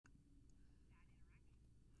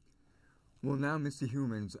Well, now Mr.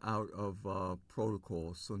 Human's out of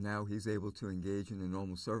protocol, so now he's able to engage in the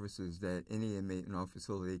normal services that any inmate in our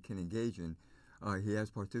facility can engage in. He has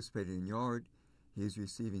participated in yard, he's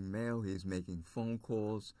receiving mail, he's making phone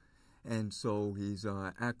calls, and so he's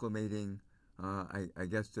acclimating, I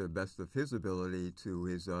guess, to the best of his ability to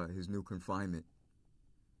his new confinement.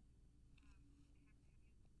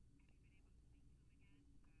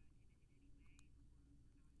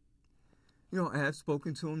 I have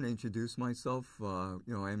spoken to him to introduce myself. I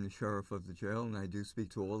am the sheriff of the jail, and I do speak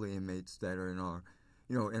to all the inmates that are in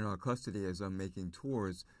our custody as I'm making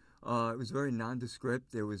tours. It was very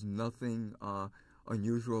nondescript. There was nothing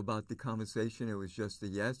unusual about the conversation. It was just a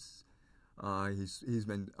yes. He's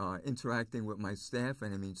been interacting with my staff,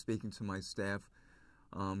 and I mean speaking to my staff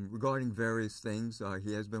regarding various things.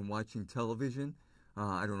 He has been watching television.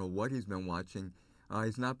 I don't know what he's been watching.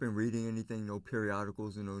 He's not been reading anything, no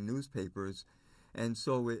periodicals and no newspapers. And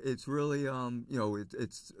so it's really,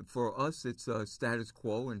 it's for us, it's status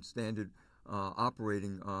quo and standard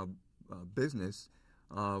operating business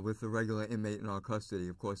with the regular inmate in our custody.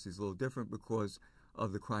 Of course, he's a little different because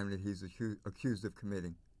of the crime that he's accused of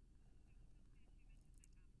committing.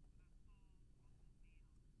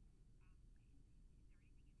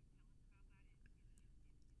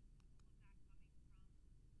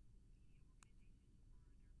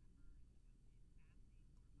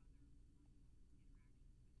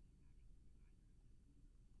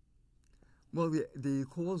 Well, the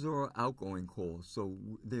calls are outgoing calls, so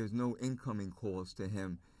there's no incoming calls to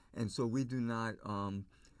him, and so we do not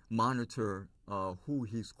monitor who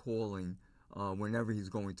he's calling whenever he's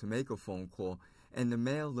going to make a phone call. And the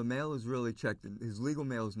mail is really checked. His legal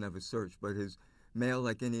mail is never searched, but his mail,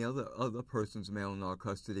 like any other person's mail in our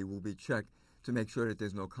custody, will be checked to make sure that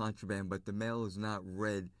there's no contraband. But the mail is not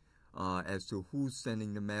read as to who's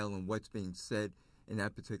sending the mail and what's being said in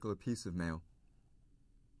that particular piece of mail.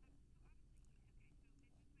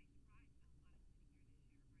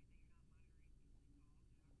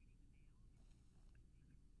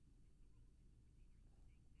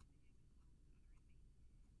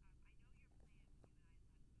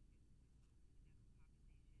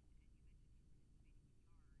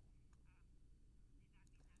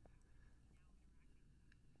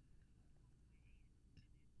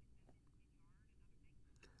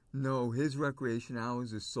 No, his recreation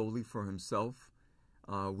hours is solely for himself.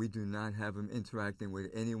 We do not have him interacting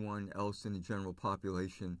with anyone else in the general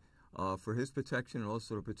population for his protection and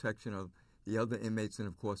also the protection of the other inmates and,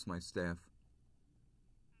 of course, my staff.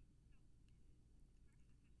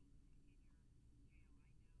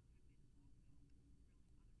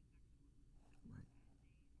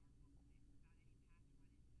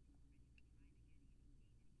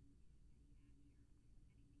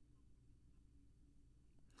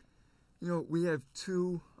 Right. We have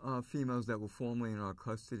two females that were formerly in our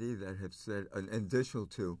custody that have said, an additional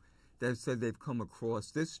two, that have said they've come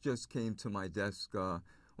across. This just came to my desk, or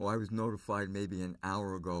I was notified maybe an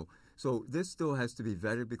hour ago. So this still has to be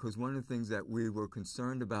vetted because one of the things that we were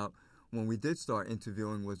concerned about when we did start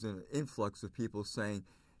interviewing was an influx of people saying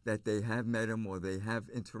that they have met him or they have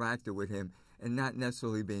interacted with him and not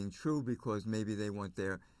necessarily being true because maybe they want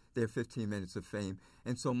their 15 minutes of fame.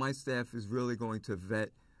 And so my staff is really going to vet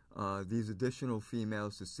these additional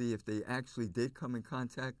females to see if they actually did come in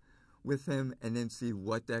contact with him and then see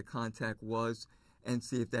what that contact was and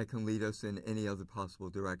see if that can lead us in any other possible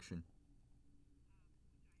direction.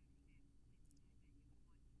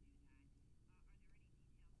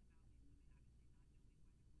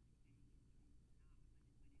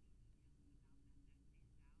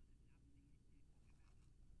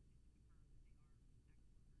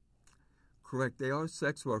 Correct. They are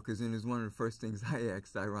sex workers, and it's one of the first things I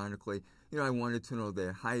asked. Ironically, I wanted to know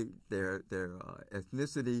their height, their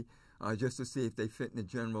ethnicity, just to see if they fit in the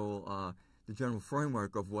general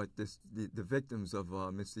framework of what the victims of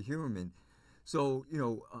Mr. Heuermann. So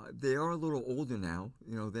they are a little older now.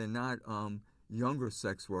 They're not younger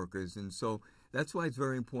sex workers, and so that's why it's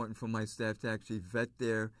very important for my staff to actually vet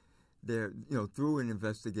their through an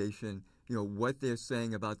investigation, what they're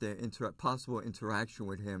saying about their possible interaction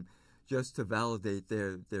with him just to validate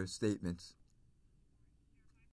their statements.